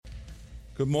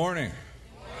Good morning.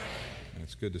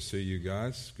 It's good to see you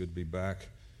guys. Good to be back.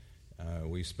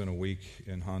 We spent a week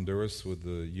in Honduras with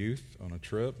the youth on a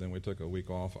trip. Then we took a week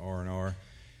off, R&R.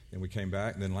 Then we came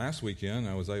back. Then last weekend,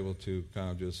 I was able to kind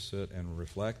of just sit and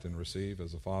reflect and receive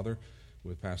as a father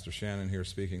with Pastor Shannon here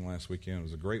speaking last weekend. It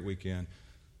was a great weekend.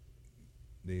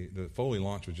 The Foley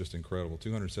launch was just incredible.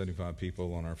 275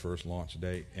 people on our first launch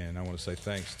date. And I want to say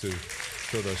thanks to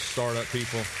the startup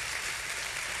people.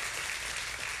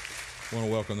 I want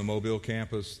to welcome the Mobile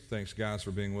campus. Thanks, guys,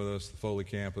 for being with us, the Foley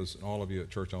campus, and all of you at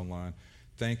Church Online.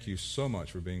 Thank you so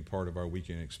much for being part of our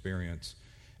weekend experience.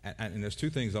 And there's two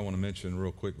things I want to mention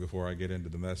real quick before I get into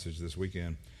the message this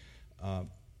weekend. I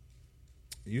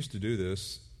used to do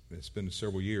this. It's been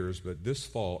several years, but this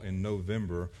fall in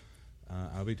November,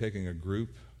 I'll be taking a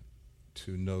group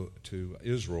to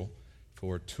Israel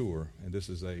for a tour. And this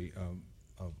is a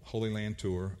Holy Land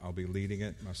tour. I'll be leading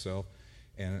it myself.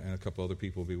 And a couple other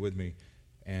people will be with me.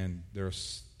 And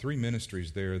there's 3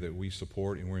 ministries there that we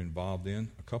support and we're involved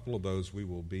in. A couple of those we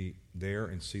will be there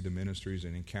and see the ministries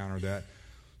and encounter that.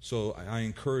 So I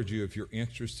encourage you, if you're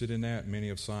interested in that, many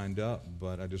have signed up,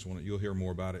 but I just you'll hear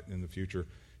more about it in the future.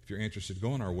 If you're interested,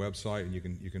 go on our website and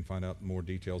you can find out more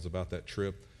details about that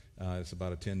trip. It's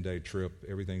about a 10-day trip.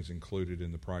 Everything's included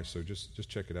in the price, so just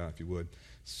check it out if you would.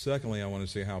 Secondly, I want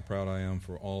to say how proud I am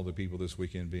for all the people this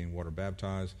weekend being water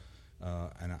baptized.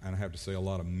 And I have to say a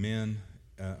lot of men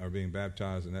are being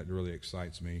baptized, and that really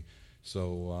excites me.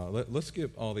 So let's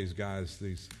give all these guys,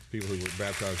 these people who were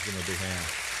baptized, give them a big hand.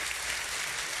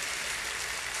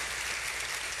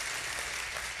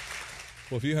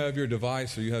 Well, if you have your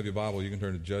device or you have your Bible, you can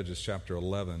turn to Judges chapter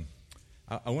 11.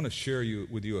 I want to share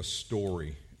with you a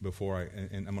story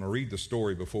and I'm going to read the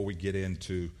story before we get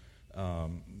into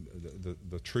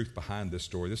the truth behind this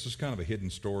story. This is kind of a hidden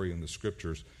story in the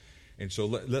Scriptures. And so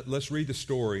let's read the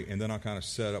story, and then I'll kind of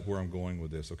set up where I'm going with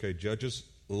this. Okay, Judges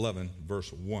 11,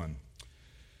 verse 1.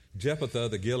 Jephthah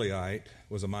the Gileadite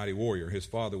was a mighty warrior. His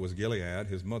father was Gilead.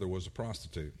 His mother was a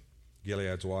prostitute.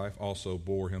 Gilead's wife also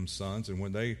bore him sons, and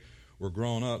when they were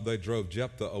grown up, they drove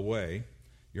Jephthah away.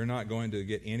 "You're not going to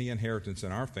get any inheritance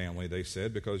in our family," they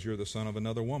said, "because you're the son of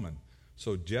another woman."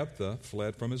 So Jephthah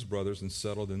fled from his brothers and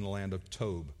settled in the land of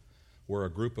Tob, where a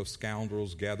group of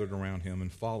scoundrels gathered around him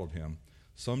and followed him.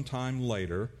 Sometime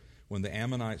later, when the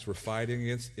Ammonites were fighting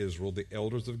against Israel, the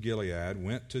elders of Gilead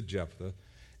went to Jephthah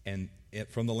and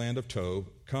from the land of Tob.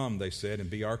 "Come," they said, "and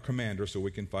be our commander so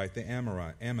we can fight the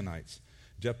Ammonites."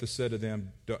 Jephthah said to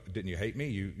them, "Didn't you hate me?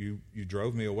 You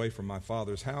drove me away from my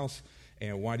father's house,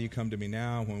 and why do you come to me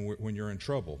now when you're in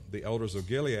trouble?" The elders of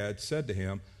Gilead said to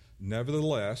him,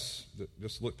 "Nevertheless,"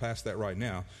 just look past that right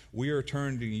now, "we are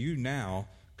turning to you now.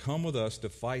 Come with us to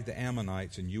fight the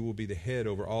Ammonites, and you will be the head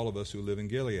over all of us who live in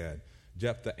Gilead."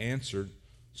 Jephthah answered,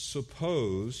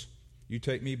 "Suppose you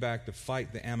take me back to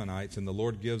fight the Ammonites, and the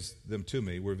Lord gives them to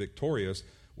me. We're victorious.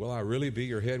 Will I really be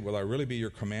your head? Will I really be your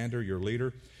commander, your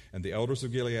leader?" And the elders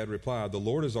of Gilead replied, "The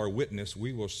Lord is our witness.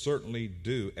 We will certainly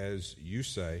do as you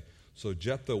say." So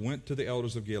Jephthah went to the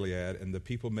elders of Gilead, and the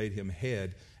people made him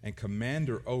head and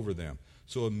commander over them.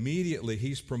 So immediately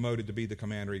he's promoted to be the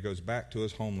commander. He goes back to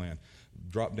his homeland.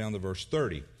 Drop down to verse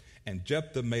 30. And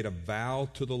Jephthah made a vow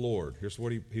to the Lord. Here's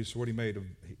what he made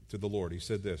to the Lord. He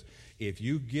said this: "If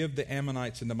you give the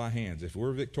Ammonites into my hands, if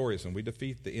we're victorious and we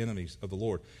defeat the enemies of the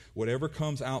Lord, whatever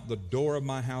comes out the door of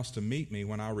my house to meet me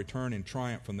when I return in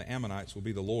triumph from the Ammonites will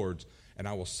be the Lord's, and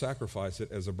I will sacrifice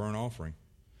it as a burnt offering."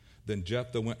 Then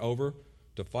Jephthah went over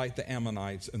to fight the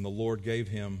Ammonites, and the Lord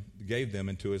gave them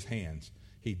into his hands.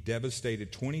 He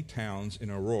devastated 20 towns in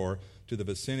Aroer to the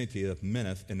vicinity of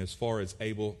Minnith and as far as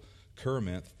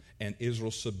Abel-Keramith, and Israel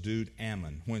subdued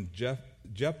Ammon. When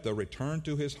Jephthah returned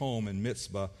to his home in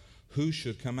Mizpah, who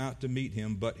should come out to meet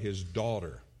him but his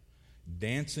daughter,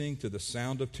 dancing to the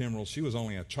sound of timbrels? She was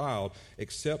only a child.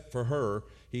 Except for her,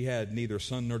 he had neither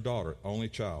son nor daughter, only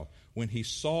child. When he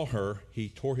saw her, he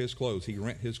tore his clothes. He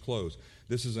rent his clothes.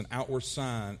 This is an outward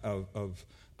sign of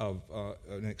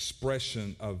an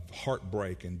expression of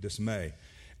heartbreak and dismay.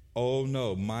 "Oh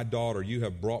no, my daughter, you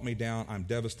have brought me down. I'm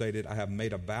devastated. I have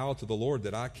made a vow to the Lord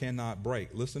that I cannot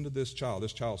break." Listen to this child.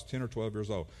 This child's 10 or 12 years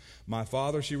old. "My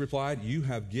father," she replied, "you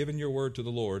have given your word to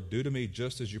the Lord. Do to me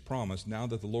just as you promised, now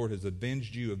that the Lord has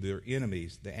avenged you of their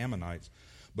enemies, the Ammonites.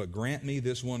 But grant me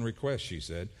this one request," she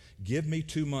said. "Give me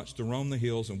 2 months to roam the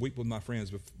hills and weep with my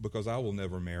friends, because I will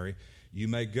never marry." "You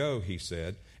may go," he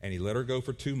said. And he let her go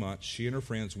for 2 months. She and her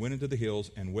friends went into the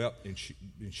hills and wept, and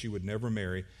she would never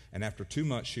marry. And after 2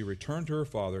 months, she returned to her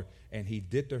father, and he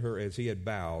did to her as he had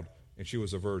vowed, and she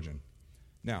was a virgin.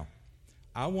 Now,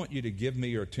 I want you to give me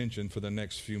your attention for the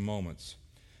next few moments.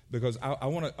 because I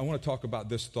want to talk about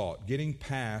this thought, getting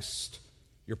past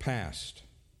your past.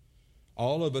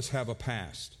 All of us have a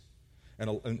past.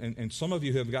 And some of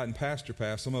you have gotten past your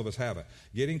past, some of us haven't.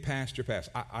 Getting past your past.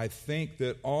 I think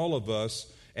that all of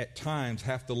us at times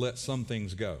have to let some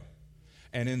things go.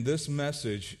 And in this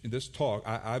message, this talk,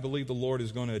 I believe the Lord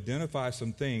is going to identify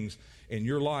some things in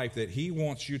your life that He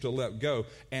wants you to let go,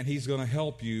 and He's going to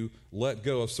help you let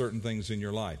go of certain things in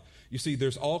your life. You see,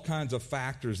 there's all kinds of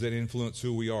factors that influence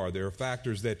who we are. There are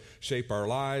factors that shape our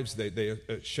lives, they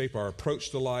shape our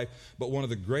approach to life, but one of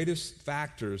the greatest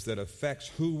factors that affects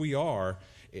who we are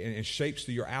and shapes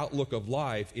your outlook of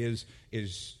life is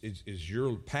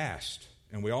your past.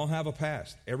 And we all have a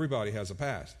past. Everybody has a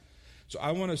past. So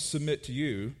I want to submit to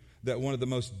you that one of the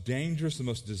most dangerous and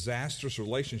most disastrous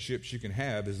relationships you can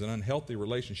have is an unhealthy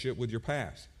relationship with your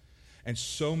past. And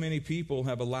so many people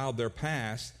have allowed their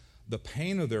past, the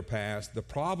pain of their past, the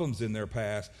problems in their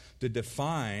past, to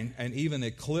define and even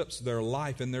eclipse their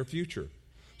life and their future.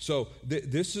 So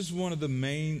this is one of the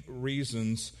main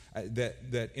reasons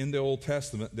that in the Old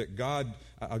Testament that God,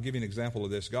 I'll give you an example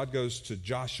of this. God goes to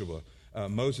Joshua.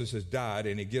 Moses has died,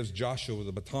 and he gives Joshua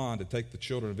the baton to take the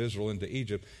children of Israel into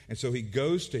Egypt. And so he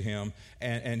goes to him,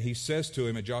 and he says to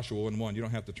him in Joshua 1:1, you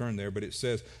don't have to turn there, but it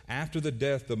says, after the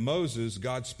death of Moses,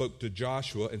 God spoke to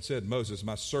Joshua and said, Moses,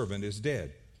 my servant, is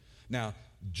dead. Now,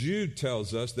 Jude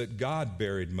tells us that God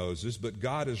buried Moses, but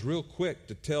God is real quick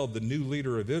to tell the new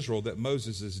leader of Israel that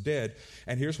Moses is dead.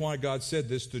 And here's why God said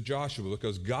this to Joshua,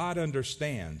 because God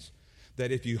understands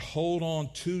that if you hold on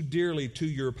too dearly to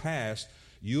your past,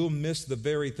 you'll miss the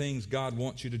very things God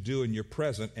wants you to do in your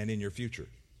present and in your future.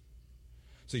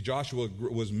 See, Joshua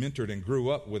was mentored and grew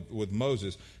up with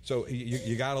Moses, so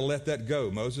you got to let that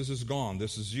go. Moses is gone.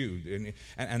 This is you.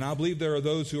 And I believe there are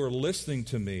those who are listening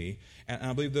to me, and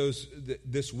I believe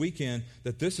this weekend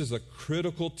that this is a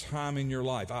critical time in your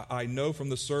life. I know from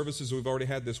the services we've already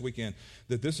had this weekend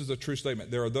that this is a true statement.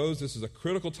 There are those, this is a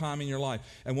critical time in your life,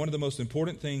 and one of the most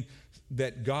important things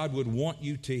that God would want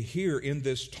you to hear in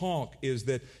this talk is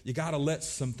that you got to let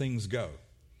some things go.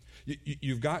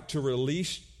 You've got to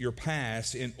release your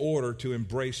past in order to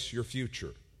embrace your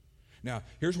future. Now,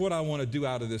 here's what I want to do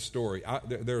out of this story.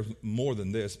 There's more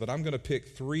than this, but I'm going to pick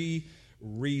 3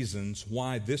 reasons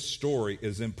why this story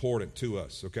is important to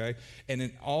us, okay? And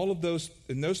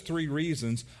in those 3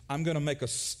 reasons, I'm going to make a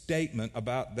statement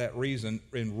about that reason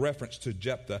in reference to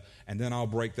Jephthah, and then I'll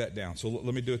break that down. So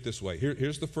let me do it this way.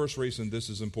 Here's the first reason this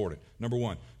is important. Number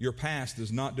 1, your past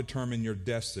does not determine your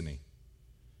destiny.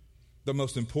 The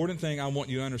most important thing I want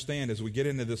you to understand as we get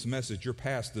into this message, your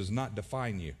past does not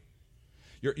define you.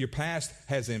 Your past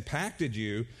has impacted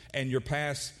you, and your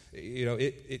past,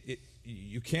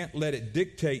 you can't let it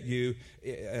dictate you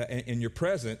in your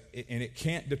present, and it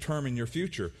can't determine your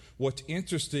future. What's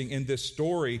interesting in this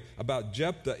story about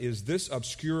Jephthah is this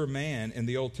obscure man in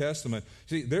the Old Testament.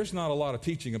 See, there's not a lot of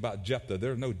teaching about Jephthah.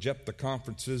 There are no Jephthah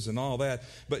conferences and all that.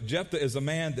 But Jephthah is a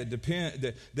man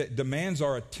that demands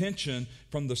our attention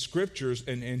from the Scriptures,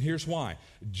 and here's why.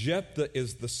 Jephthah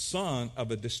is the son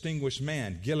of a distinguished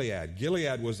man, Gilead.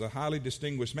 Gilead was a highly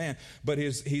distinguished man, but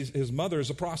his mother is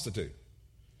a prostitute.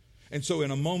 And so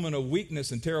in a moment of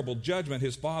weakness and terrible judgment,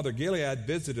 his father, Gilead,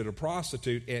 visited a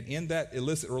prostitute, and in that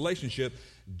illicit relationship,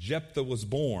 Jephthah was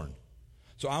born.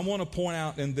 So I want to point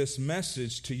out in this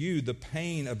message to you the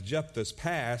pain of Jephthah's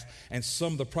past and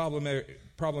some of the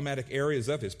problematic areas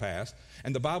of his past.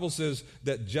 And the Bible says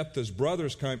that Jephthah's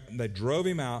brothers came, they drove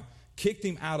him out, kicked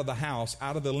him out of the house,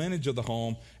 out of the lineage of the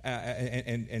home,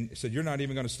 and said, you're not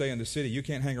even going to stay in the city. You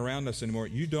can't hang around us anymore.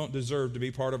 You don't deserve to be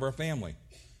part of our family.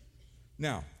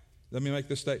 Now, let me make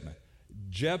this statement.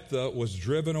 Jephthah was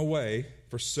driven away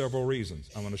for several reasons.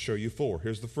 I'm going to show you 4.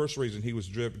 Here's the first reason he was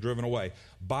driven away.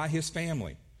 By his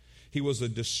family. He was a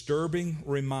disturbing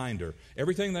reminder.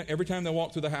 Every time they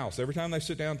walk through the house, every time they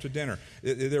sit down to dinner,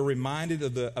 they're reminded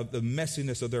of the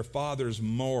messiness of their father's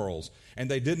morals.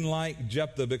 And they didn't like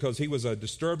Jephthah because he was a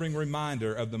disturbing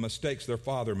reminder of the mistakes their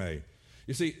father made.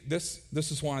 You see, this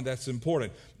is why that's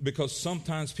important, because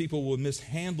sometimes people will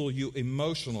mishandle you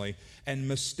emotionally, and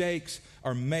mistakes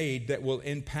are made that will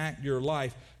impact your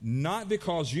life, not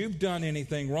because you've done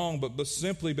anything wrong, but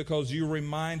simply because you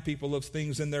remind people of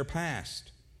things in their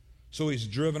past. So he's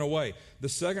driven away. The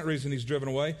second reason he's driven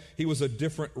away, he was a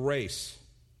different race.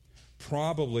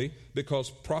 Probably because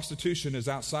prostitution is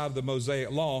outside of the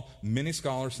Mosaic law. Many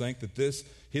scholars think that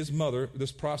his mother,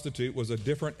 this prostitute, was a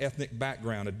different ethnic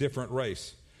background, a different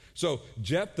race. So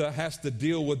Jephthah has to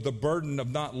deal with the burden of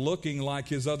not looking like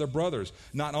his other brothers.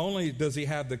 Not only does he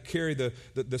have to carry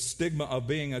the stigma of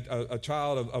being a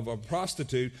child of a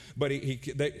prostitute, but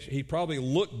he probably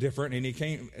looked different, and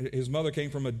his mother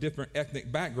came from a different ethnic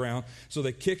background, so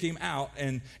they kick him out,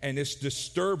 and it's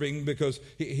disturbing because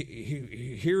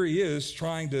here he is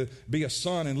trying to be a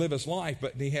son and live his life,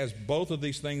 but he has both of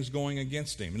these things going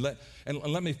against him. And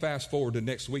let me fast forward to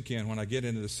next weekend when I get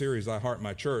into the series, I Heart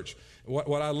My Church.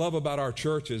 What I love about our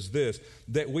church is this,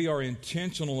 that we are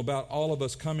intentional about all of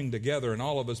us coming together and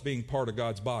all of us being part of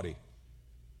God's body.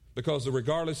 Because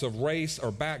regardless of race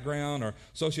or background or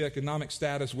socioeconomic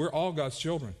status, we're all God's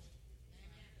children.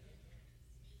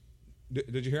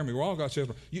 Did you hear me? We're all God's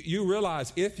children. You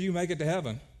realize if you make it to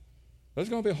heaven, there's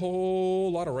going to be a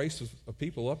whole lot of races of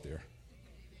people up there.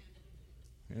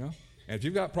 You know? And if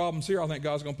you've got problems here, I think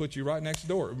God's going to put you right next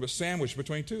door, sandwiched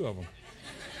between two of them.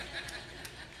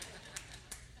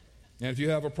 And if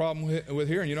you have a problem with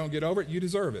here and you don't get over it, you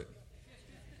deserve it.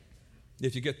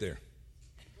 If you get there.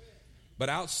 But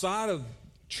outside of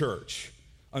church,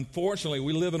 unfortunately,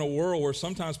 we live in a world where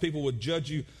sometimes people would judge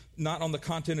you not on the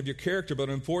content of your character, but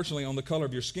unfortunately on the color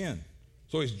of your skin.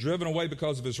 So he's driven away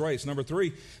because of his race. Number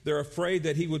 3, they're afraid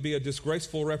that he would be a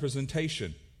disgraceful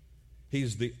representation.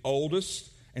 He's the oldest,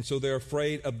 and so they're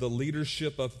afraid of the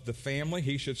leadership of the family.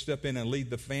 He should step in and lead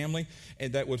the family,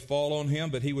 and that would fall on him,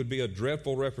 but he would be a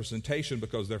dreadful representation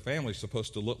because their family's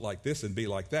supposed to look like this and be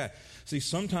like that. See,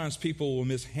 sometimes people will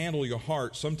mishandle your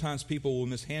heart. Sometimes people will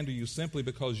mishandle you simply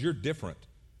because you're different,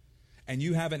 and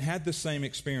you haven't had the same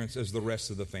experience as the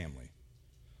rest of the family.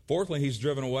 Fourthly, he's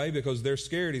driven away because they're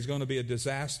scared he's going to be a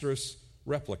disastrous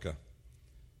replica.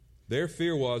 Their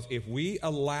fear was, if we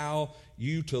allow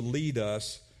you to lead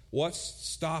us, what's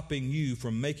stopping you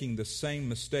from making the same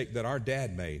mistake that our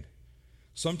dad made?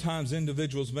 Sometimes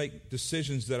individuals make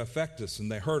decisions that affect us and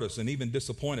they hurt us and even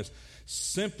disappoint us.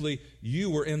 Simply, you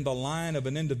were in the line of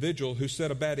an individual who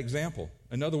set a bad example.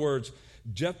 In other words,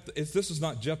 this is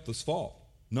not Jephthah's fault.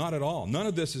 Not at all. None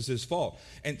of this is his fault.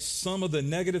 And some of the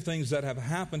negative things that have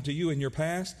happened to you in your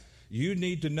past, you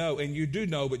need to know, and you do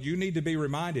know, but you need to be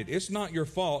reminded, it's not your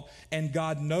fault, and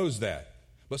God knows that.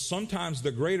 But sometimes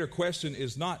the greater question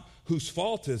is not whose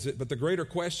fault is it, but the greater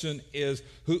question is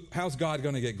how's God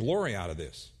going to get glory out of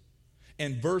this?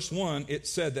 In verse 1, it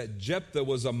said that Jephthah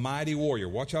was a mighty warrior.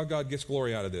 Watch how God gets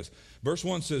glory out of this. Verse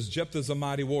 1 says Jephthah's a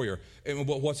mighty warrior. And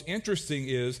what's interesting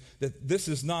is that this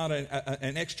is not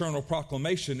an external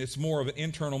proclamation. It's more of an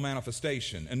internal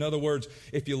manifestation. In other words,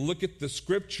 if you look at the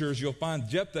scriptures, you'll find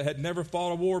Jephthah had never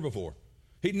fought a war before.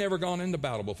 He'd never gone into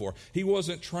battle before. He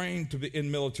wasn't trained to be in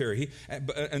military.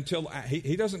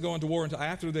 He doesn't go into war until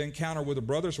after the encounter with the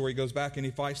brothers, where he goes back and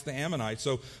he fights the Ammonites.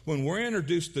 So when we're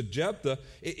introduced to Jephthah,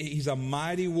 he's a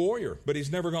mighty warrior, but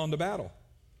he's never gone to battle.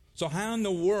 So how in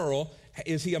the world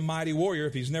is he a mighty warrior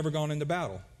if he's never gone into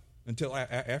battle until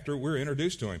after we're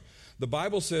introduced to him? The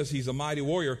Bible says he's a mighty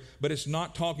warrior, but it's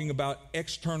not talking about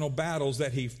external battles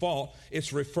that he fought.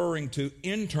 It's referring to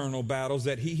internal battles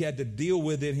that he had to deal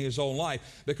with in his own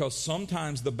life, because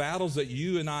sometimes the battles that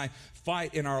you and I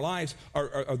fight in our lives are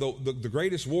the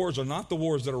greatest wars are not the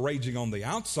wars that are raging on the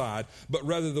outside, but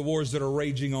rather the wars that are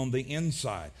raging on the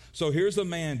inside. So here's a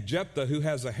man, Jephthah, who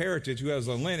has a heritage, who has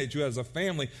a lineage, who has a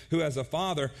family, who has a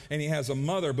father, and he has a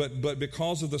mother, but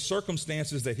because of the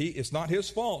circumstances that it's not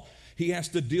his fault, he has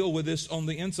to deal with this on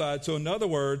the inside. So in other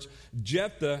words,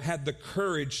 Jephthah had the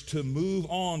courage to move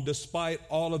on despite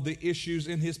all of the issues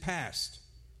in his past.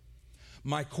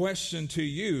 My question to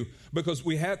you, because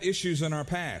we have issues in our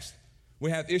past. We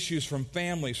have issues from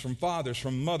families, from fathers,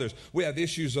 from mothers. We have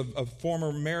issues of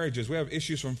former marriages. We have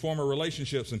issues from former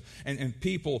relationships and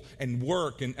people and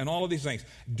work and all of these things.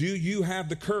 Do you have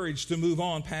the courage to move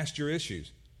on past your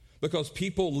issues? Because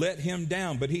people let him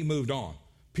down, but he moved on.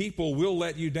 People will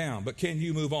let you down, but can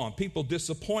you move on? People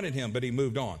disappointed him, but he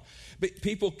moved on. But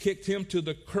people kicked him to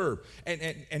the curb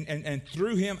and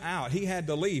threw him out. He had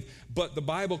to leave, but the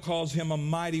Bible calls him a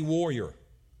mighty warrior.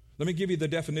 Let me give you the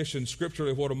definition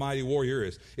scripturally of what a mighty warrior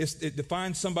is. It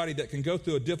defines somebody that can go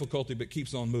through a difficulty but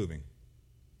keeps on moving.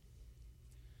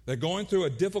 They're going through a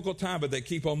difficult time, but they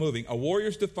keep on moving. A warrior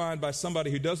is defined by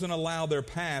somebody who doesn't allow their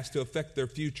past to affect their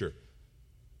future.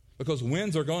 Because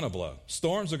winds are going to blow.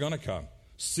 Storms are going to come.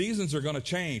 Seasons are going to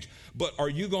change, but are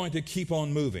you going to keep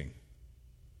on moving?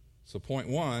 So point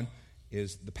 1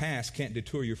 is the past can't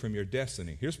detour you from your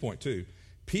destiny. Here's point 2.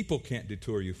 People can't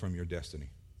detour you from your destiny.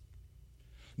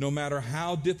 No matter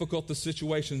how difficult the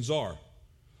situations are,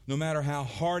 no matter how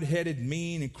hard-headed,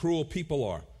 mean, and cruel people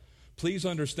are, please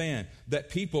understand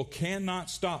that people cannot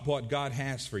stop what God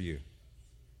has for you.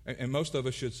 And most of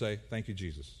us should say, thank you,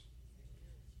 Jesus.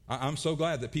 I'm so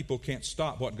glad that people can't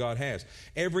stop what God has.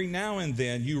 Every now and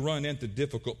then you run into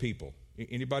difficult people.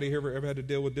 Anybody here ever had to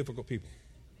deal with difficult people?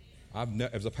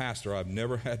 As a pastor, I've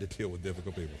never had to deal with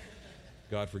difficult people.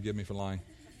 God forgive me for lying.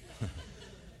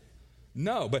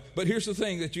 No, but here's the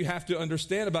thing that you have to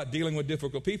understand about dealing with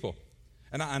difficult people.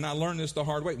 And I learned this the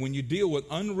hard way. When you deal with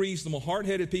unreasonable,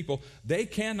 hard-headed people, they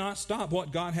cannot stop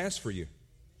what God has for you.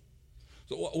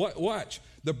 So watch.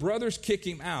 The brothers kick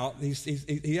him out.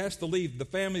 He has to leave the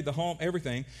family, the home,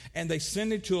 everything. And they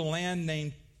send him to a land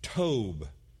named Tob.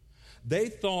 They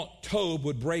thought Tob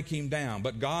would break him down.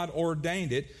 But God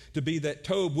ordained it to be that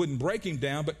Tob wouldn't break him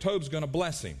down, but Tob's going to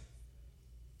bless him.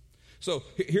 So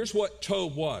here's what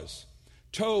Tob was.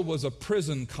 Tob was a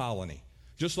prison colony.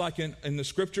 Just like in the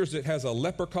scriptures, it has a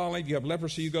leper colony. You have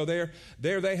leprosy, you go there.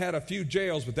 There they had a few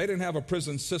jails, but they didn't have a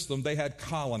prison system. They had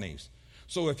colonies.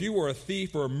 So if you were a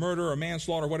thief or a murderer or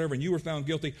manslaughter or whatever, and you were found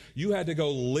guilty, you had to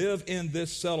go live in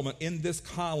this settlement, in this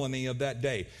colony of that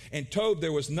day. In Tob,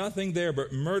 there was nothing there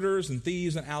but murderers and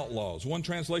thieves and outlaws. One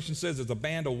translation says it's a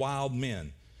band of wild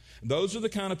men. Those are the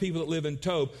kind of people that live in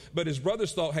Tob. But his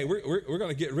brothers thought, hey, we're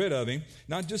going to get rid of him,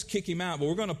 not just kick him out, but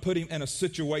we're going to put him in a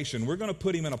situation. We're going to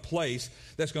put him in a place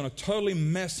that's going to totally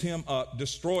mess him up,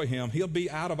 destroy him. He'll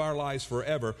be out of our lives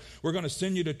forever. We're going to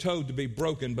send you to Tob to be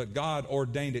broken, but God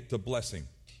ordained it to bless him.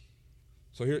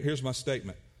 So here's my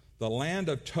statement. The land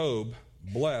of Tob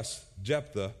blessed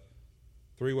Jephthah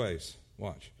 3 ways.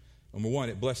 Watch. Number 1,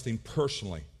 it blessed him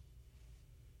personally.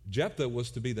 Jephthah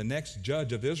was to be the next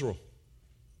judge of Israel,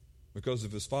 because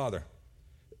of his father.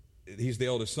 He's the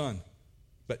eldest son.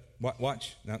 But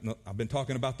watch. Now, I've been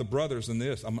talking about the brothers in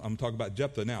this. I'm talking about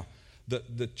Jephthah now.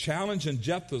 The challenge in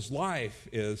Jephthah's life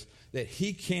is that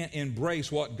he can't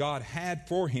embrace what God had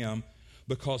for him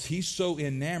because he's so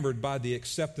enamored by the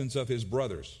acceptance of his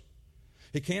brothers.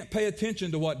 He can't pay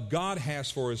attention to what God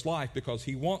has for his life because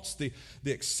he wants the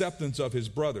acceptance of his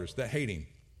brothers that hate him.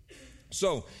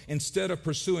 So instead of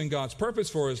pursuing God's purpose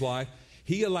for his life,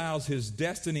 he allows his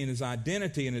destiny and his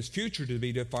identity and his future to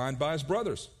be defined by his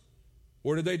brothers.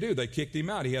 What did they do? They kicked him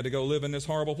out. He had to go live in this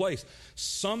horrible place.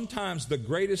 Sometimes the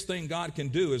greatest thing God can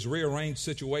do is rearrange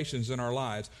situations in our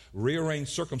lives, rearrange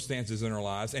circumstances in our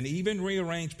lives, and even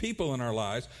rearrange people in our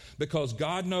lives, because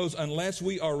God knows unless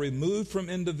we are removed from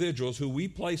individuals who we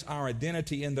place our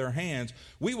identity in their hands,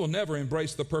 we will never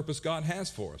embrace the purpose God has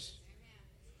for us.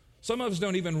 Some of us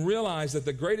don't even realize that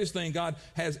the greatest thing God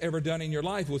has ever done in your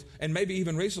life was, and maybe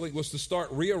even recently, was to start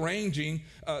rearranging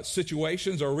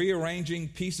situations or rearranging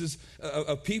pieces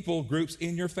of people groups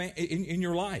in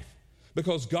your life.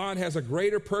 Because God has a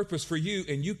greater purpose for you,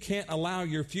 and you can't allow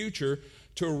your future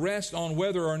to rest on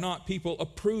whether or not people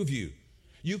approve you.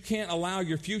 You can't allow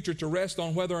your future to rest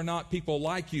on whether or not people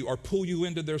like you or pull you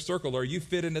into their circle or you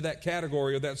fit into that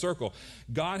category or that circle.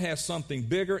 God has something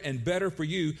bigger and better for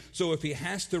you. So if he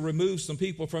has to remove some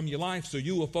people from your life so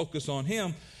you will focus on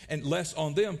him and less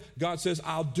on them, God says,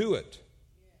 I'll do it.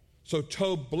 So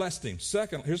Tob blessed him.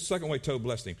 Here's the second way Tob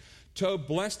blessed him. Tob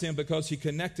blessed him because he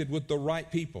connected with the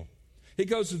right people. He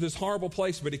goes to this horrible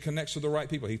place, but he connects with the right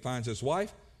people. He finds his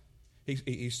wife.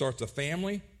 He starts a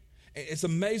family. It's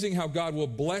amazing how God will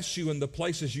bless you in the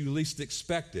places you least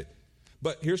expect it.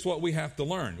 But here's what we have to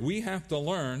learn. We have to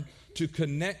learn to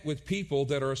connect with people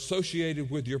that are associated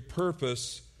with your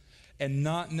purpose and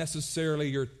not necessarily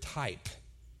your type.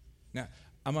 Now,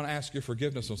 I'm going to ask your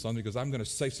forgiveness on something because I'm going to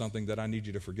say something that I need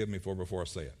you to forgive me for before I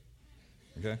say it.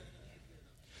 Okay?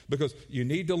 Because you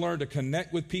need to learn to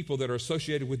connect with people that are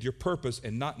associated with your purpose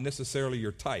and not necessarily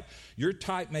your type. Your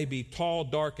type may be tall,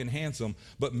 dark, and handsome,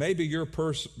 but maybe your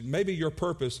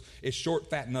purpose is short,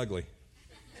 fat, and ugly.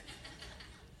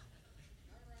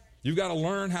 You've got to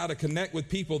learn how to connect with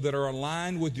people that are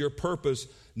aligned with your purpose,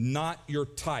 not your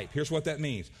type. Here's what that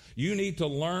means. You need to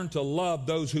learn to love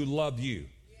those who love you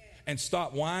and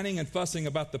stop whining and fussing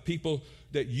about the people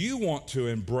that you want to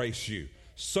embrace you.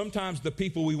 Sometimes the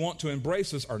people we want to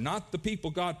embrace us are not the people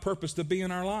God purposed to be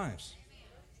in our lives.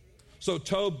 So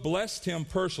Tob blessed him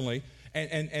personally,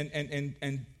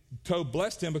 and Tob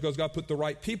blessed him because God put the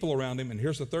right people around him. And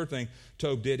here's the third thing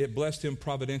Tob did. It blessed him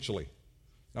providentially.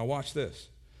 Now watch this.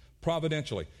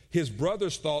 Providentially. His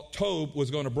brothers thought Tob was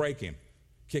going to break him.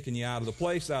 Kicking you out of the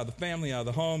place, out of the family, out of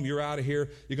the home. You're out of here.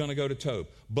 You're going to go to Tob.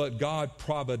 But God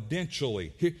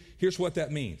providentially. Here's what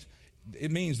that means.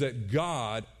 It means that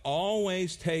God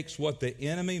always takes what the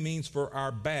enemy means for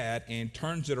our bad and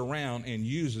turns it around and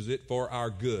uses it for our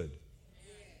good.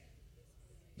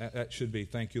 That should be,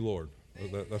 thank you, Lord.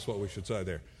 That's what we should say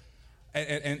there.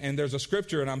 And there's a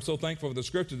scripture, and I'm so thankful for the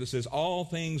scripture that says, all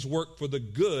things work for the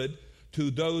good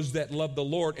to those that love the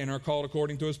Lord and are called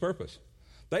according to his purpose.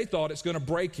 They thought it's going to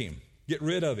break him. get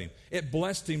rid of him. It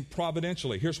blessed him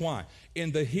providentially. Here's why.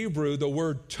 In the Hebrew, the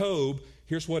word Tob,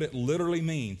 here's what it literally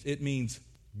means. It means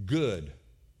good.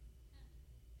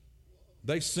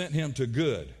 They sent him to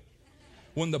good.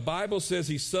 When the Bible says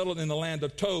he settled in the land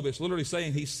of Tob, it's literally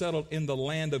saying he settled in the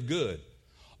land of good.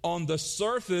 On the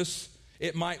surface,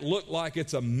 it might look like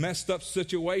it's a messed up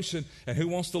situation, and who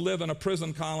wants to live in a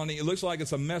prison colony? It looks like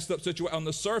it's a messed up situation. On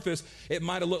the surface, it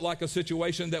might have looked like a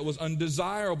situation that was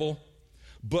undesirable,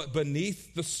 but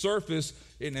beneath the surface,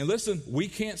 and listen, we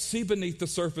can't see beneath the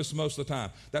surface most of the time.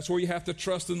 That's where you have to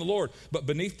trust in the Lord. But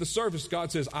beneath the surface,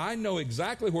 God says, I know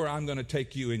exactly where I'm going to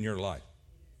take you in your life.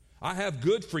 I have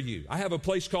good for you. I have a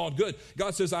place called good.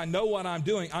 God says, I know what I'm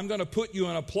doing. I'm going to put you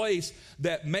in a place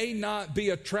that may not be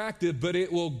attractive, but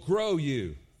it will grow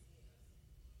you.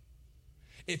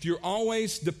 If you're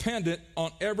always dependent on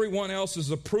everyone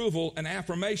else's approval and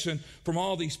affirmation from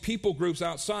all these people groups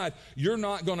outside, you're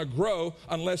not going to grow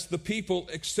unless the people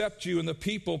accept you and the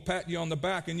people pat you on the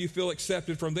back and you feel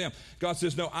accepted from them. God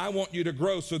says, no, I want you to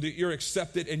grow so that you're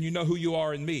accepted and you know who you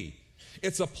are in me.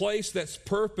 It's a place that's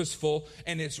purposeful,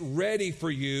 and it's ready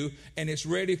for you, and it's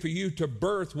ready for you to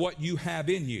birth what you have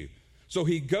in you. So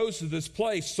he goes to this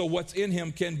place so what's in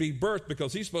him can be birthed,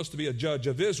 because he's supposed to be a judge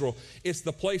of Israel. It's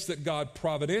the place that God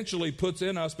providentially puts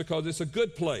in us because it's a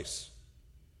good place.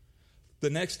 The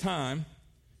next time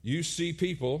you see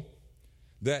people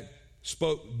that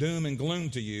spoke doom and gloom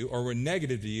to you or were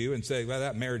negative to you and say, well,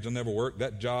 that marriage will never work,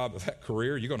 that job, that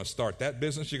career, you're going to start that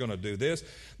business, you're going to do this.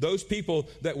 Those people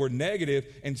that were negative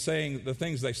and saying the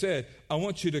things they said, I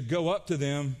want you to go up to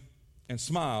them and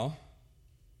smile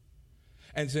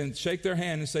and then shake their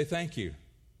hand and say thank you.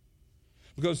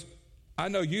 Because I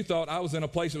know you thought I was in a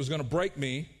place that was going to break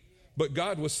me, but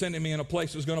God was sending me in a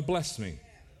place that was going to bless me.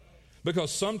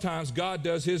 Because sometimes God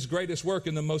does his greatest work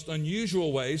in the most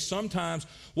unusual ways. Sometimes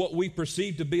what we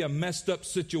perceive to be a messed up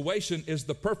situation is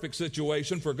the perfect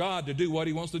situation for God to do what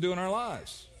he wants to do in our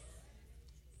lives.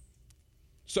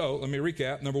 So let me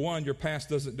recap. Number one, your past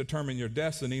doesn't determine your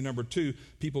destiny. Number two,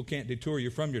 people can't detour you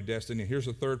from your destiny. Here's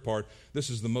the third part. This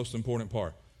is the most important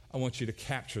part. I want you to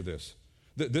capture this.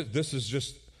 This is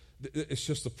just, it's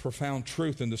just a profound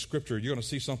truth in the scripture. You're going to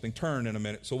see something turn in a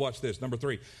minute. So watch this. Number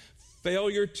three.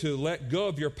 Failure to let go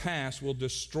of your past will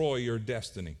destroy your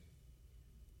destiny.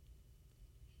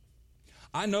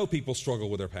 I know people struggle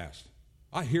with their past.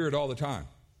 I hear it all the time.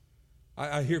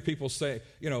 I hear people say,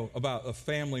 about a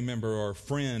family member or a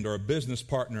friend or a business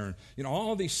partner,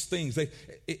 all these things.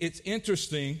 It's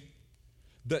interesting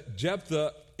that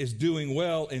Jephthah is doing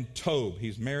well in Tob.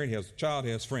 He's married, he has a child,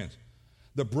 he has friends.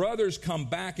 The brothers come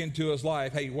back into his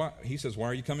life. Hey, he says, why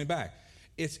are you coming back?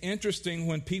 It's interesting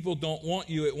when people don't want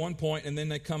you at one point and then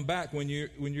they come back when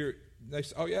they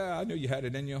say, oh yeah, I knew you had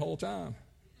it in you the whole time.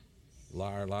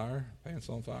 Liar, liar, pants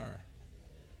on fire.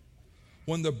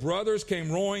 When the brothers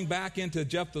came roaring back into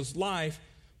Jephthah's life,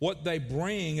 what they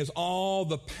bring is all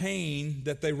the pain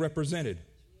that they represented.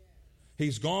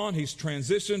 He's gone, he's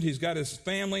transitioned, he's got his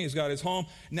family, he's got his home.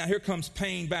 Now here comes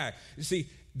pain back. You see,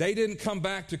 they didn't come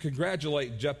back to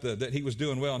congratulate Jephthah that he was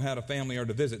doing well and had a family or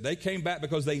to visit. They came back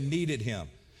because they needed him.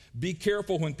 Be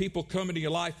careful when people come into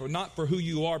your life, not for who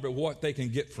you are, but what they can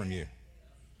get from you.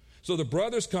 So the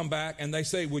brothers come back and they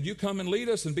say, would you come and lead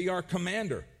us and be our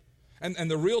commander?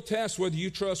 And the real test, whether you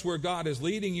trust where God is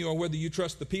leading you or whether you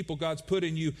trust the people God's put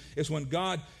in you, is when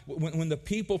the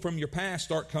people from your past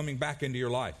start coming back into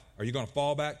your life. Are you going to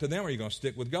fall back to them or are you going to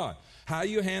stick with God? How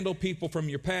you handle people from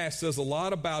your past says a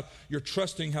lot about your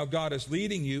trusting how God is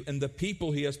leading you and the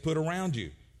people he has put around you.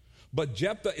 But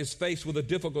Jephthah is faced with a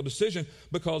difficult decision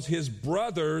because his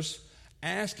brothers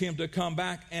ask him to come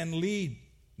back and lead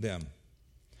them.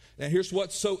 Now here's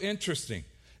what's so interesting.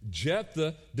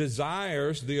 Jephthah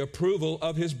desires the approval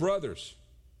of his brothers.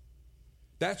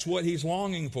 That's what he's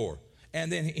longing for.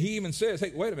 And then he even says,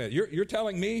 hey, wait a minute, you're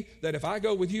telling me that if I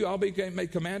go with you, I'll be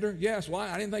made commander? Yes, why?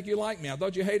 I didn't think you liked me. I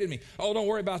thought you hated me. Oh, don't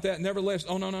worry about that. Nevertheless,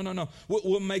 oh, no.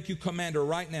 We'll make you commander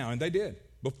right now. And they did.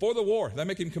 Before the war, they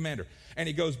make him commander. And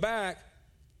he goes back,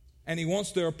 and he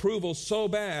wants their approval so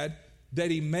bad that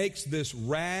he makes this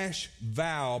rash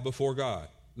vow before God.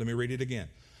 Let me read it again.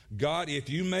 God, if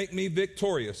you make me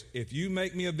victorious, if you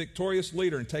make me a victorious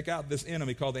leader and take out this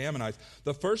enemy called the Ammonites,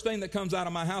 the first thing that comes out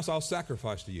of my house, I'll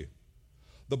sacrifice to you.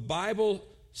 The Bible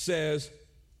says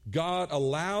God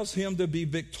allows him to be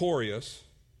victorious,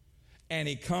 and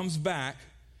he comes back,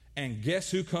 and guess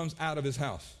who comes out of his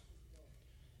house?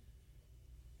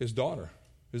 His daughter,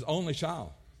 his only child.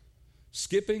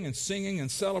 Skipping and singing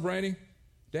and celebrating.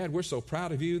 Dad, we're so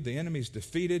proud of you. The enemy's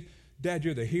defeated. Dad,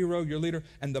 you're the hero, you're leader.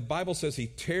 And the Bible says he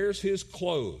tears his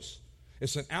clothes.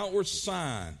 It's an outward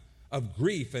sign of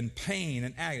grief and pain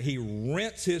and agony. He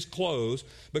rents his clothes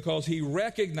because he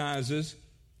recognizes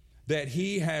that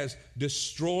he has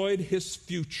destroyed his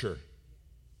future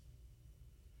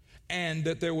and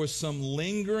that there was some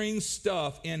lingering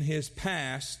stuff in his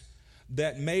past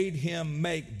that made him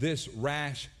make this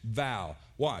rash vow.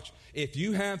 Watch. If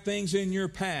you have things in your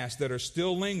past that are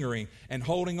still lingering and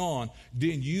holding on,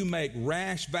 then you make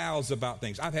rash vows about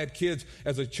things. I've had kids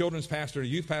as a children's pastor, a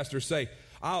youth pastor say,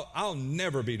 I'll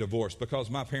never be divorced because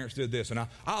my parents did this, and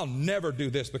I'll never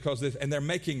do this because this, and they're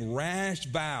making rash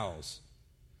vows.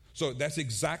 So that's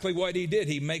exactly what he did.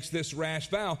 He makes this rash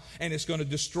vow, and it's going to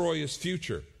destroy his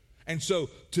future. And so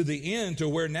to the end, to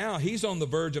where now he's on the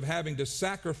verge of having to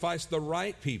sacrifice the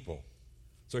right people.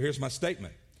 So here's my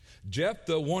statement.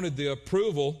 Jephthah wanted the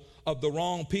approval of the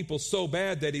wrong people so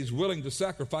bad that he's willing to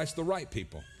sacrifice the right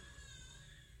people.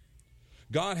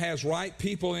 God has right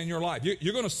people in your life.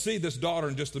 You're going to see this daughter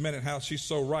in just a minute, how she's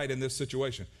so right in this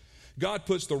situation. God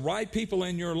puts the right people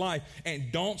in your life,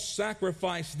 and don't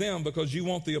sacrifice them because you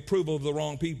want the approval of the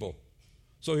wrong people.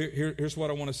 So here's what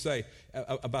I want to say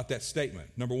about that statement.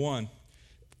 Number one,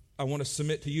 I want to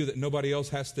submit to you that nobody else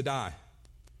has to die.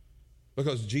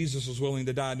 Because Jesus was willing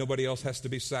to die, nobody else has to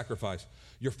be sacrificed.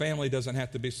 Your family doesn't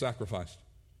have to be sacrificed.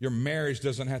 Your marriage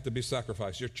doesn't have to be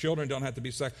sacrificed. Your children don't have to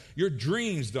be sacrificed. Your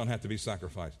dreams don't have to be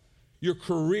sacrificed. Your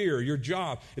career, your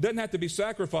job, it doesn't have to be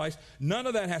sacrificed. None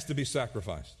of that has to be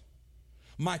sacrificed.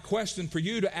 My question for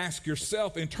you to ask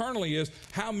yourself internally is,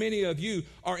 how many of you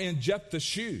are in Jephthah's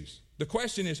shoes? The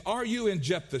question is, are you in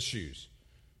Jephthah's shoes?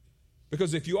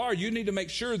 Because if you are, you need to make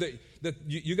sure that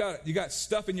you got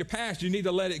stuff in your past. You need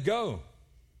to let it go.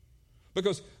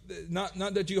 Because not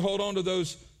that you hold on to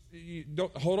those, you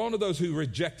don't hold on to those who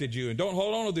rejected you, and don't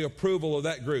hold on to the approval of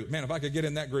that group. Man, if I could get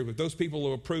in that group, if those people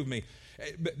will approve me.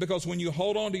 Because when you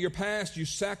hold on to your past, you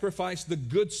sacrifice the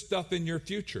good stuff in your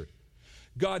future.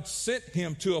 God sent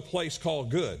him to a place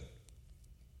called good.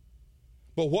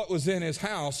 But what was in his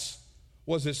house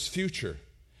was his future.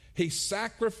 He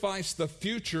sacrificed the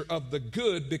future of the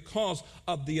good because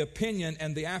of the opinion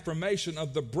and the affirmation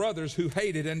of the brothers who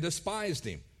hated and despised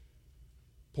him.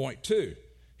 Point two,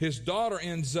 his daughter he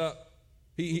ends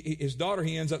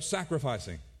up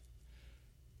sacrificing.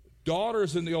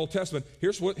 Daughters in the Old Testament,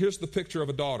 here's the picture of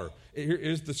a daughter.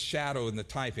 Here's the shadow in the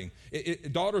typing.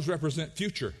 Daughters represent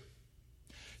future.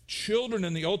 Children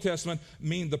in the Old Testament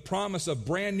mean the promise of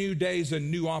brand new days and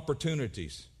new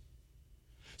opportunities.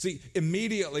 See,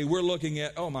 immediately we're looking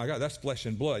at, oh my God, that's flesh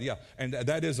and blood. Yeah, and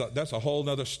that's a whole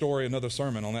other story, another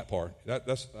sermon on that part.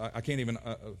 I can't even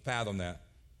fathom that,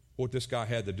 what this guy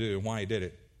had to do and why he did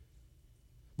it.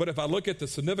 But if I look at the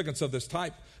significance of this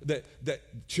type,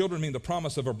 that children mean the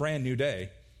promise of a brand new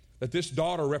day, that this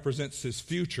daughter represents his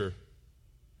future,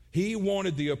 he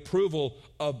wanted the approval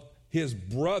of his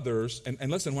brothers. And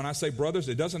listen, when I say brothers,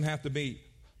 it doesn't have to be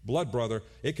blood brother.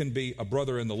 It can be a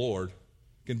brother in the Lord.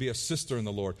 Can be a sister in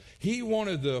the Lord. He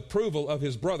wanted the approval of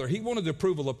his brother. He wanted the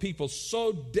approval of people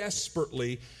so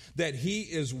desperately that he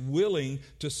is willing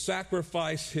to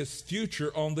sacrifice his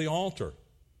future on the altar.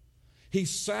 He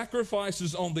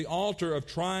sacrifices on the altar of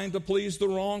trying to please the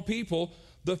wrong people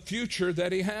the future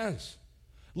that he has.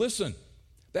 Listen,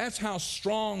 that's how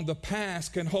strong the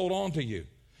past can hold on to you.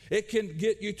 It can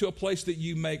get you to a place that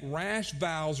you make rash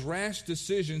vows, rash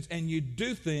decisions, and you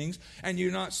do things, and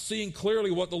you're not seeing clearly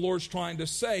what the Lord's trying to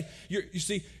say. You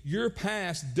see, your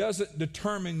past doesn't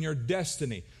determine your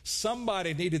destiny.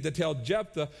 Somebody needed to tell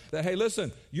Jephthah that, hey,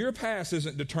 listen, your past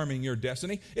isn't determining your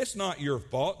destiny. It's not your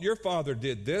fault. Your father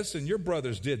did this, and your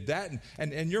brothers did that,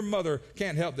 and your mother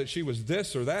can't help that she was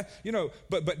this or that.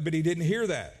 But he didn't hear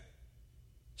that.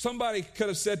 Somebody could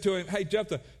have said to him, hey,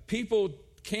 Jephthah, people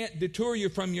can't detour you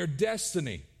from your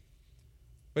destiny.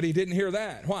 But he didn't hear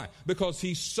that. Why? Because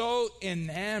he's so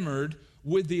enamored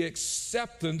with the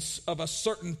acceptance of a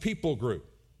certain people group.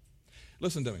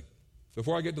 Listen to me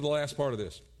before I get to the last part of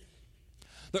this.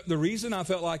 The reason I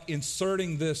felt like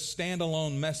inserting this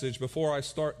standalone message before I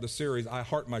start the series, I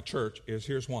Heart My Church, is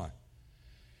here's why.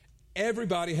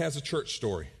 Everybody has a church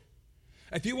story.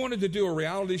 If you wanted to do a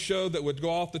reality show that would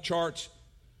go off the charts,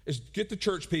 is get the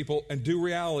church people and do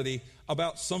reality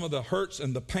about some of the hurts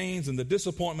and the pains and the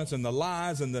disappointments and the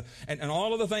lies and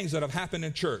all of the things that have happened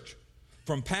in church.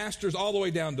 From pastors all the way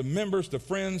down to members to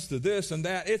friends to this and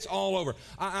that. It's all over.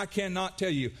 I cannot tell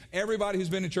you. Everybody who's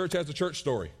been in church has a church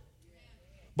story.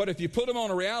 But if you put them on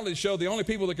a reality show, the only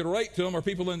people that could relate to them are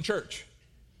people in church.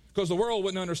 Because the world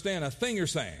wouldn't understand a thing you're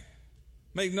saying.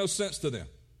 Made no sense to them.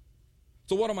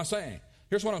 So what am I saying?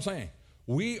 Here's what I'm saying.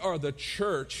 We are the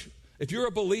church. If you're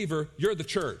a believer, you're the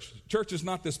church. Church is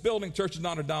not this building. Church is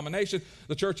not a denomination.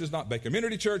 The church is not Bay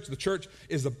Community Church. The church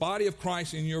is the body of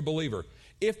Christ, and you're a believer.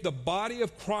 If the body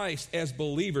of Christ as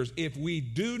believers, if we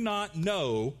do not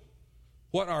know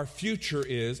what our future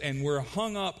is, and we're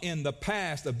hung up in the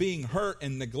past of being hurt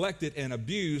and neglected and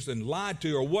abused and lied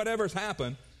to or whatever's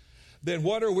happened, then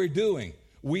what are we doing?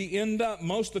 We end up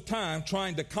most of the time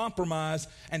trying to compromise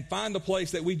and find a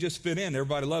place that we just fit in.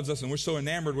 Everybody loves us, and we're so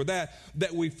enamored with that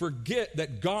we forget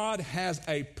that God has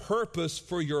a purpose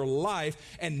for your life,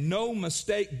 and no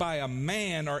mistake by a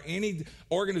man or any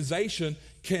organization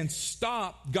can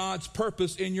stop God's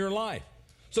purpose in your life.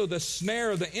 So the snare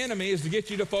of the enemy is to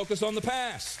get you to focus on the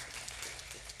past.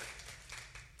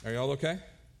 Are y'all okay?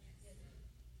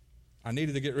 I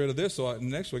needed to get rid of this so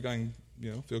next week I can,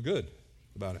 feel good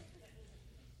about it.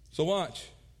 So watch.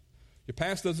 Your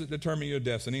past doesn't determine your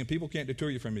destiny, and people can't deter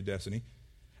you from your destiny.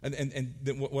 And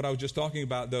then what I was just talking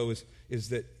about, though, is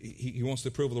that he wants to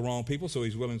approve of the wrong people, so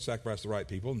he's willing to sacrifice the right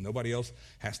people. Nobody else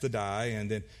has to die, and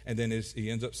then he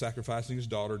ends up sacrificing his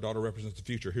daughter. Daughter represents the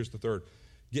future. Here's the third.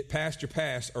 Get past your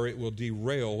past, or it will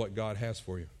derail what God has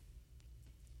for you.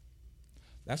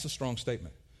 That's a strong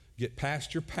statement. Get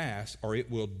past your past, or it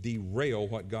will derail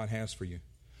what God has for you.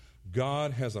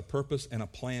 God has a purpose and a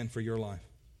plan for your life.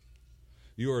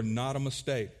 You are not a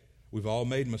mistake. We've all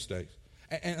made mistakes.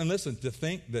 And listen, to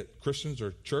think that Christians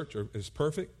or church is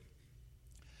perfect,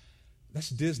 that's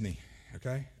Disney,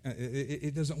 okay?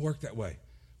 It doesn't work that way.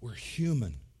 We're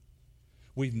human.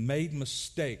 We've made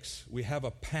mistakes. We have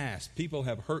a past. People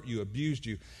have hurt you, abused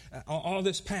you. All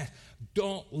this past.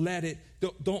 Don't let it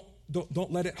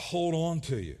hold on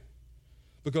to you.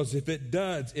 Because if it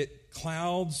does, it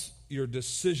clouds your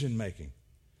decision making.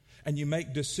 And you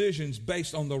make decisions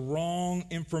based on the wrong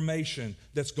information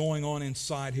that's going on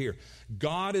inside here.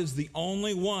 God is the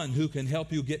only one who can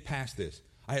help you get past this.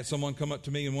 I had someone come up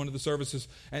to me in one of the services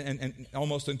and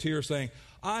almost in tears saying,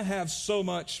 I have so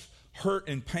much hurt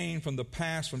and pain from the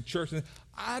past, from church.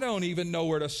 I don't even know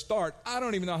where to start. I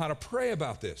don't even know how to pray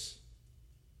about this.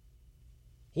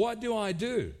 What do I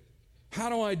do? How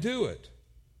do I do it?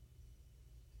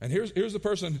 And here's the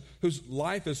person whose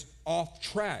life is off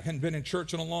track, hadn't been in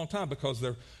church in a long time because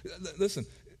listen,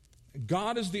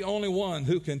 God is the only one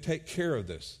who can take care of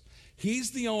this. He's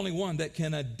the only one that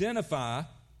can identify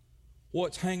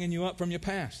what's hanging you up from your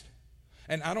past.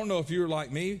 And I don't know if you're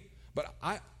like me, but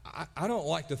I don't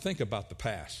like to think about the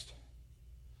past.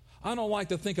 I don't like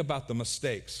to think about the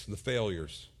mistakes, the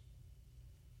failures.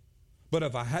 But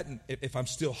if I'm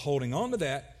still holding on to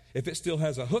that, if it still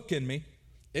has a hook in me,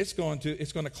 it's going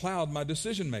to cloud my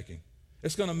decision making.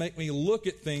 It's going to make me look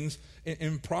at things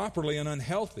improperly and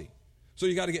unhealthy. So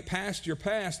you got to get past your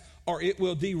past, or it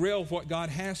will derail what God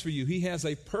has for you. He has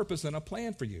a purpose and a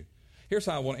plan for you. Here's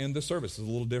how I want to end this service. It's a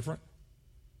little different.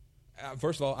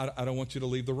 First of all, I don't want you to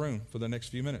leave the room for the next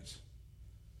few minutes,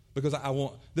 because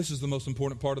this is the most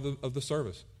important part of the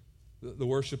service. The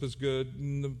worship is good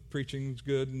and the preaching is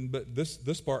good, but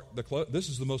this part, this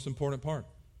is the most important part.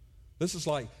 This is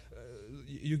like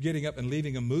you getting up and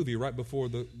leaving a movie right before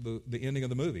the ending of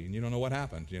the movie, and you don't know what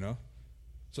happened,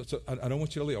 So I don't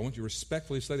want you to leave. I want you to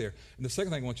respectfully stay there. And the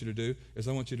second thing I want you to do is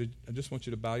I just want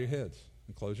you to bow your heads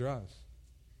and close your eyes.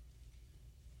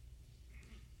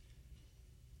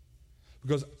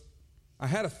 Because I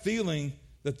had a feeling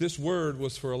that this word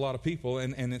was for a lot of people,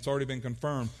 and it's already been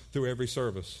confirmed through every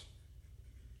service.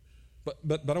 But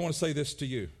I want to say this to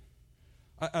you.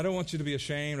 I don't want you to be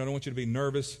ashamed. I don't want you to be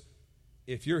nervous.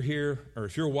 If you're here or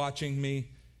if you're watching me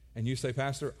and you say,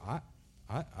 Pastor,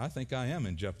 I think I am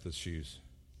in Jephthah's shoes.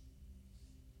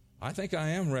 I think I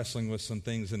am wrestling with some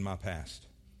things in my past.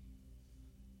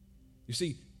 You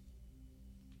see,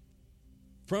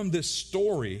 from this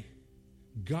story,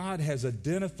 God has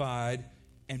identified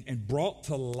and brought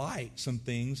to light some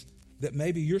things that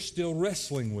maybe you're still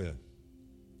wrestling with.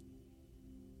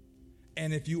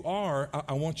 And if you are,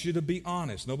 I want you to be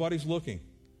honest. Nobody's looking.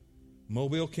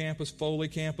 Mobile campus, Foley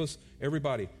campus,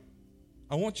 everybody.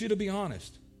 I want you to be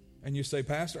honest. And you say,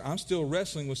 Pastor, I'm still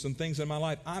wrestling with some things in my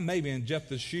life. I may be in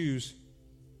Jephthah's shoes.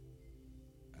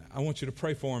 I want you to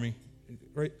pray for me.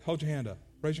 Hold your hand up.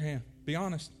 Raise your hand. Be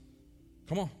honest.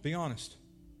 Come on, be honest.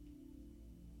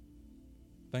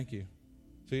 Thank you.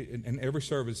 See, in every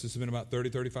service, this has been about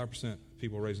 30-35%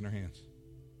 people raising their hands.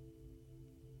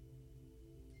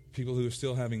 People who are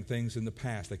still having things in the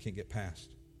past they can't get past.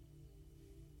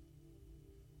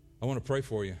 I want to pray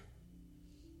for you.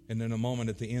 And in a moment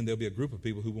at the end, there'll be a group of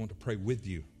people who want to pray with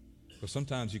you. Because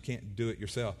sometimes you can't do it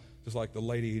yourself. Just like the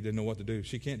lady who didn't know what to do.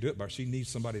 She can't do it by herself. She needs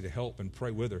somebody to help and pray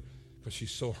with her because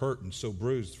she's so hurt and so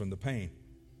bruised from the pain.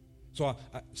 So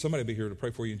somebody will be here to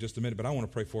pray for you in just a minute, but I want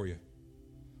to pray for you.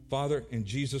 Father, in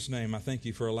Jesus' name, I thank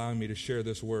you for allowing me to share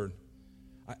this word.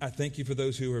 I thank you for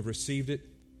those who have received it.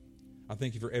 I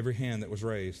thank you for every hand that was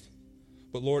raised.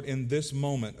 But Lord, in this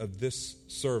moment of this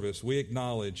service, we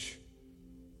acknowledge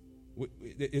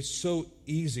it's so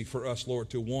easy for us, Lord,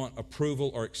 to want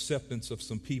approval or acceptance of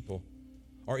some people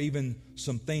or even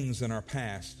some things in our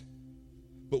past.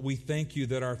 But we thank you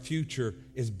that our future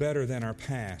is better than our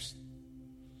past.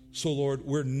 So, Lord,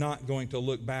 we're not going to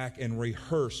look back and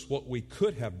rehearse what we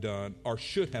could have done or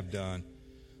should have done,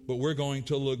 but we're going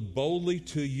to look boldly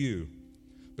to you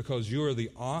because you are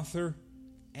the author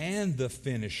and the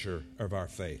finisher of our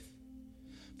faith.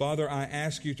 Father, I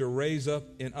ask you to raise up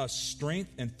in us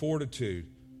strength and fortitude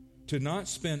to not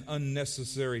spend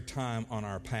unnecessary time on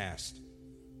our past.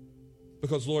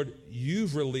 Because, Lord,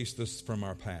 you've released us from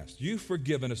our past. You've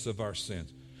forgiven us of our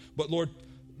sins. But, Lord,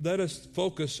 let us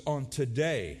focus on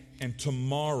today and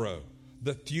tomorrow,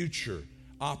 the future,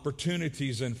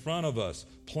 opportunities in front of us,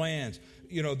 plans,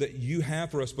 that you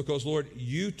have for us. Because, Lord,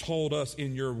 you told us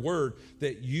in your word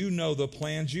that you know the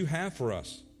plans you have for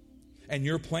us. And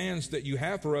your plans that you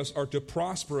have for us are to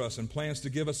prosper us and plans to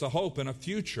give us a hope and a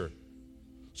future.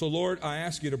 So, Lord, I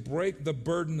ask you to break the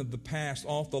burden of the past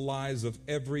off the lives of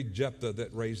every Jephthah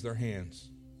that raised their hands.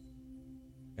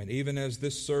 And even as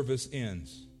this service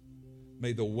ends,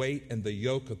 may the weight and the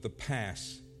yoke of the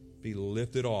past be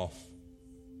lifted off.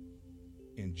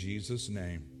 In Jesus'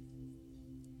 name,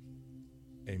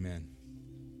 amen.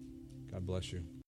 God bless you.